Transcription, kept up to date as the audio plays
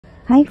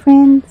Hi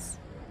friends!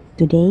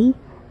 Today,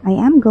 I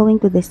am going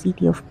to the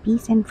city of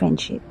peace and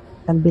friendship,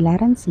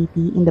 Tagbilaran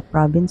City in the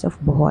province of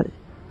Bohol.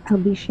 I'll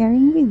be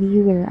sharing with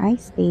you where I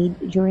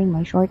stayed during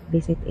my short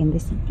visit in the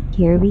city.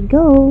 Here we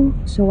go!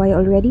 So I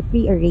already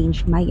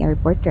pre-arranged my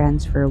airport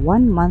transfer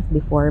 1 month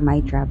before my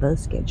travel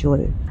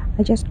schedule.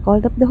 I just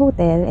called up the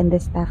hotel and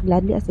the staff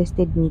gladly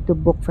assisted me to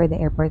book for the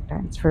airport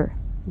transfer.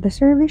 The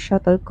service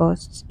shuttle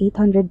costs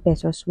 800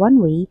 pesos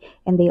one way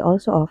and they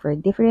also offer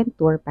different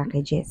tour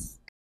packages.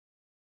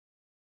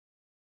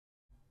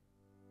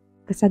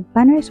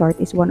 Kasagpan Resort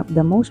is one of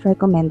the most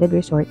recommended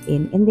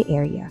resort-inn in the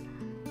area,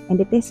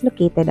 and it is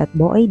located at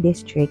Booy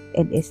District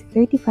and is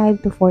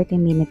 35 to 40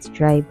 minutes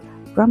drive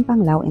from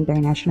Panglao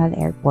International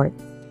Airport.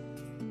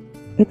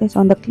 It is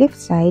on the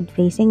cliffside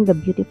facing the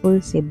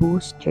beautiful Cebu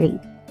Strait.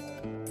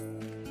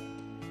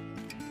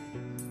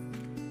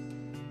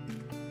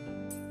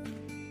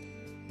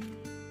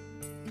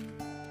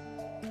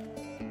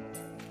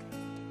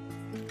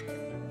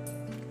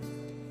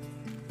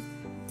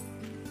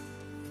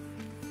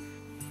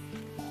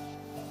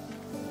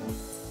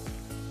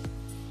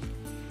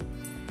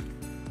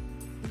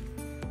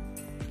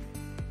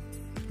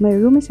 My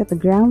room is at the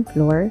ground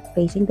floor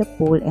facing the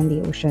pool and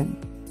the ocean.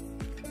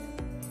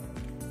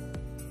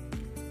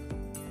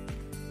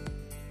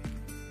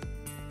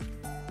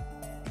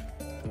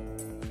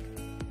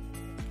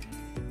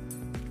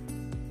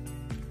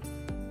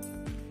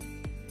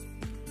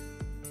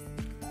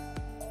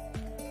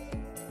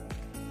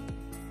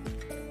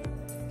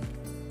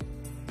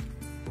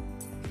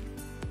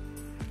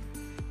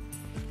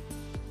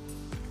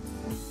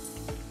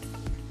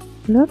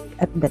 Look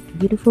at that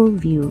beautiful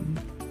view.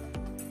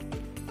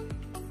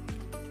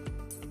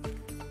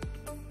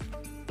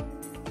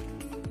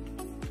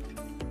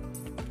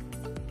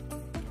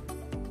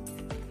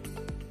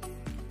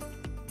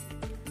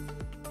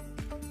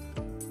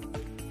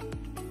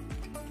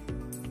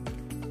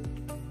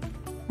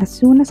 As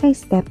soon as I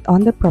stepped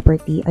on the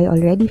property, I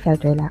already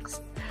felt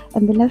relaxed,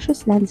 and the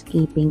luscious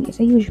landscaping is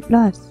a huge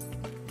plus.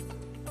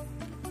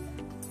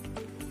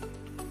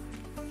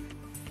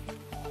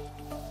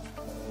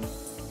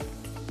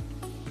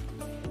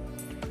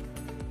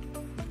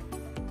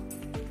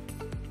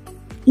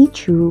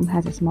 Each room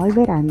has a small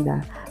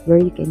veranda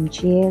where you can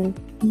chill,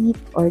 eat,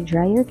 or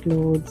dry your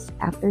clothes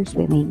after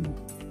swimming.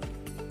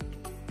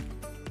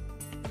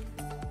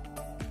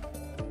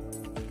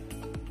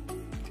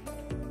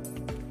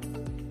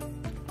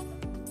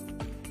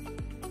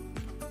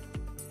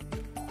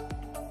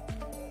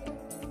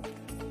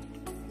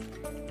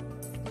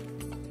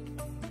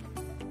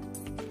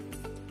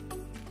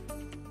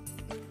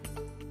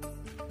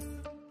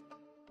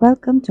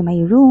 Welcome to my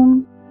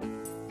room.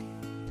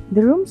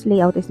 The room's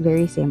layout is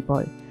very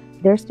simple.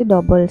 There's the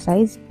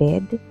double-sized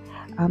bed.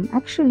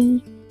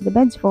 Actually, the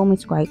bed's foam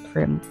is quite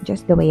firm,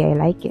 just the way I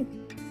like it.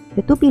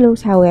 The two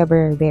pillows,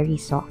 however, are very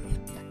soft.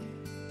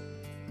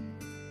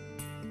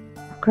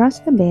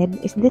 Across the bed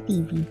is the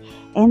TV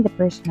and the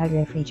personal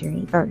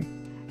refrigerator.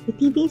 The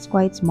TV is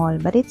quite small,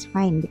 but it's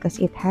fine because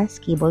it has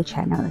cable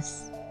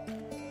channels.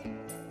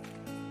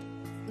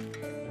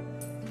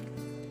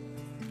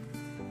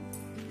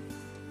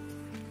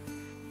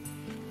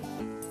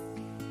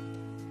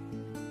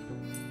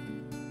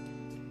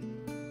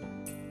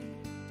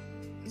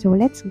 So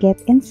let's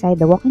get inside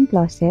the walk-in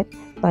closet,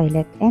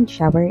 toilet, and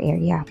shower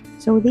area.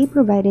 So they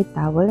provided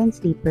towel and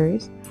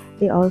sleepers.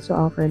 They also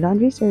offer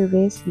laundry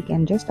service. You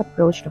can just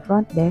approach the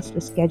front desk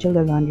to schedule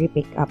the laundry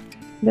pickup.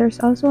 There's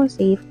also a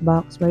safe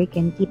box where you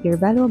can keep your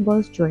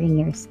valuables during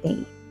your stay.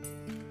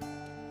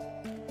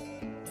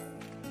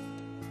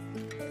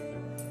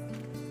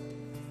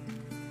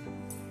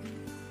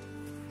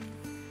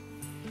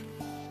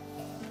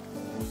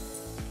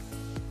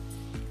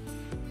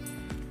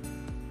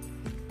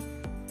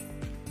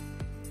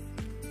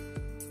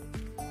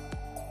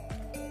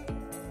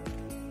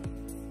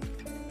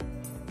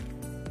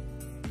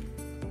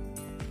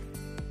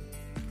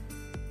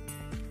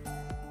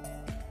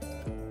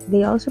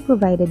 They also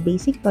provided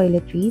basic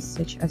toiletries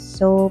such as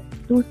soap,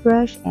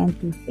 toothbrush, and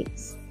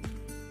toothpaste.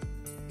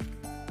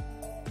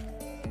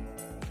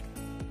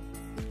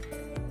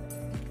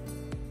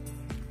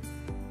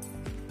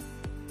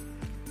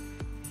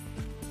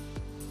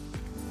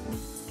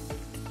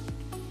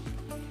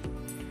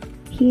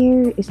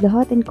 Here is the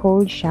hot and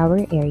cold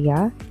shower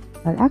area.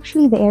 Well,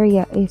 actually, the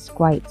area is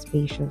quite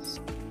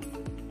spacious.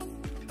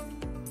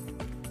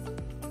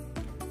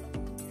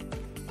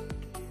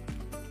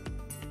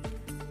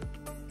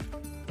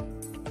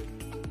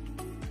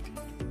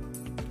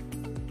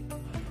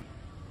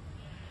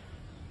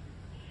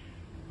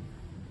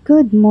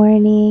 Good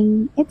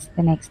morning! It's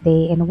the next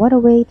day, and what a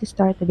way to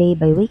start the day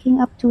by waking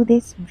up to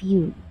this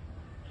view.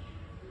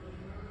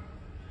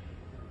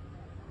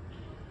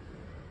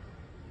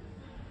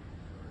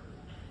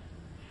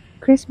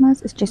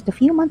 Christmas is just a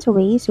few months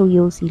away, so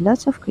you'll see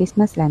lots of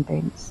Christmas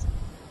lanterns.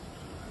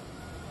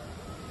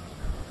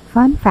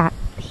 Fun fact,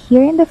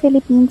 here in the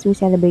Philippines, we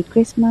celebrate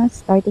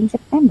Christmas starting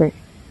September.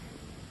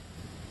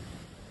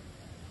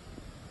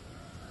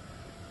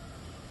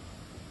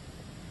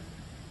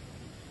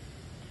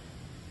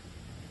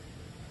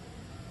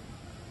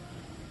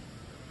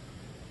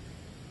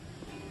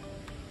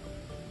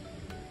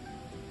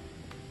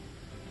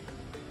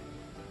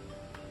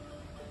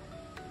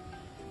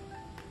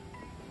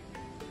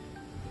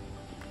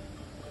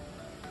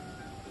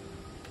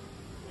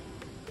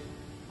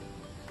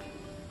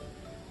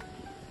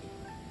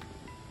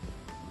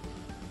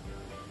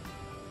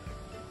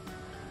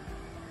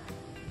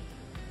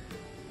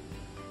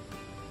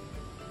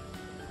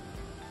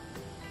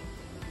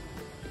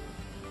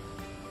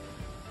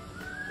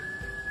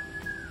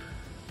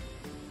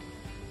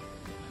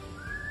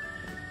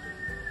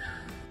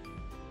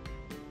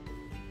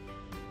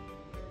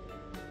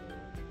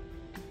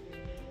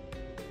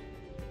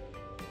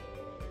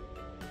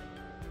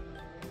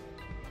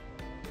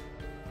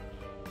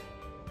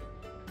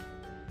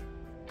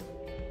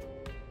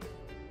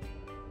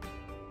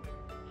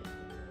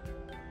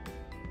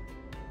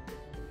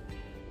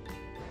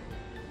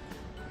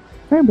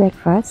 For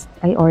breakfast,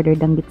 I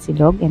ordered ang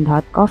bitsilog and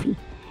hot coffee.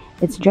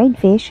 It's dried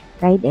fish,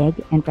 fried egg,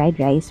 and fried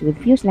rice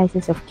with few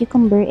slices of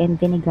cucumber and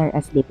vinegar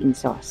as dipping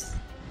sauce.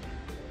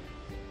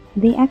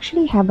 They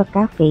actually have a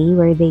cafe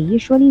where they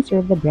usually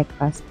serve the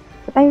breakfast,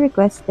 but I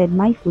requested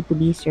my food to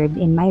be served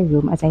in my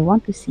room as I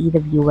want to see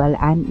the view while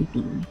I'm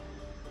eating.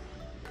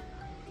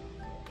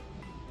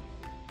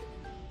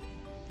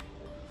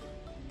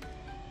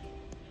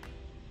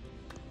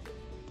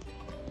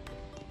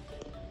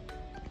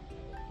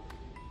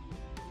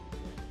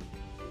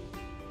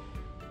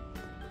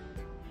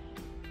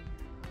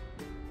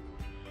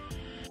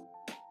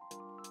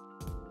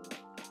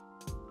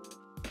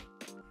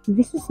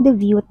 This is the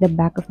view at the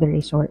back of the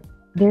resort.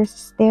 There's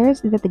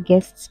stairs that the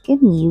guests can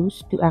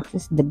use to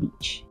access the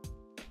beach.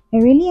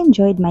 I really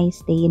enjoyed my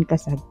stay in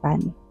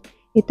Kasagpan.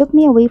 It took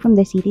me away from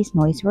the city's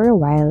noise for a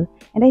while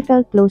and I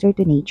felt closer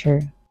to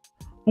nature.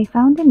 I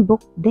found and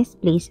booked this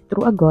place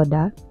through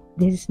Agoda.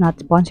 This is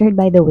not sponsored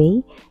by the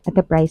way, at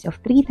the price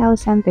of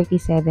 3,037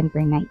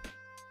 per night.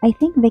 I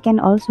think they can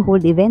also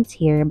hold events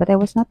here but I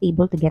was not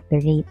able to get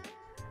the rate.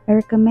 I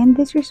recommend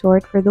this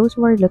resort for those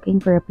who are looking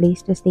for a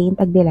place to stay in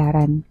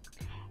Tagbilaran.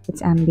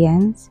 Its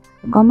ambience,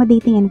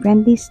 accommodating and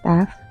friendly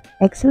staff,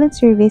 excellent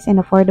service and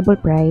affordable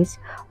price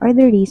are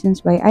the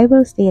reasons why I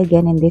will stay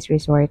again in this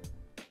resort.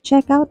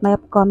 Check out my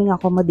upcoming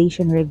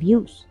accommodation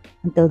reviews.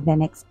 Until the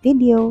next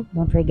video,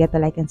 don't forget to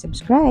like and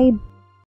subscribe.